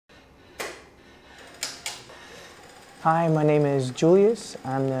Hi, my name is Julius.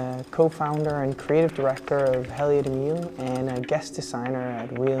 I'm the co-founder and creative director of Heliot Emil and a guest designer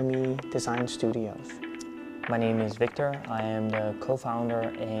at realme Design Studios. My name is Victor. I am the co-founder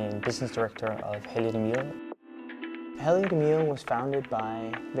and business director of Heliot Emil. Heliot Emil was founded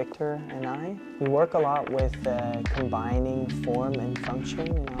by Victor and I. We work a lot with combining form and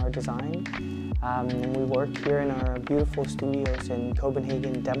function in our design. We work here in our beautiful studios in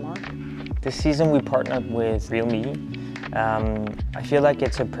Copenhagen, Denmark. This season we partnered with realme. I feel like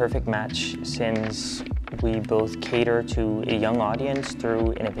it's a perfect match since we both cater to a young audience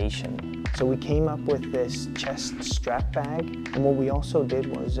through innovation. So we came up with this chest strap bag, and what we also did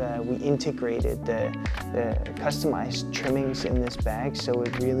was we integrated the customized trimmings in this bag, so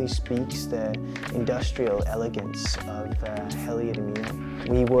it really speaks the industrial elegance of Heliot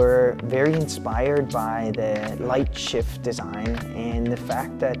Emil. We were very inspired by the light shift design and the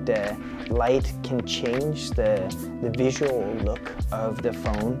fact that light can change the visual look of the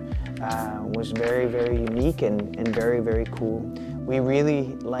phone was very, very unique and very, very cool. We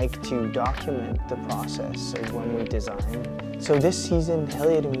really like to document the process of when we design. So this season,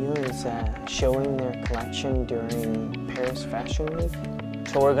 Heliot Emil is showing their collection during Paris Fashion Week.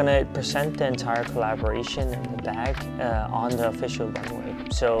 So we're going to present the entire collaboration in the bag on the official runway.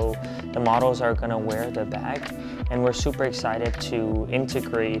 So the models are going to wear the bag, and we're super excited to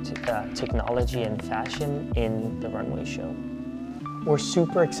integrate technology and fashion in the runway show. We're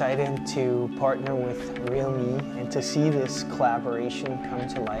super excited to partner with realme, and to see this collaboration come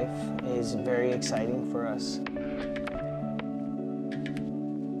to life is very exciting for us.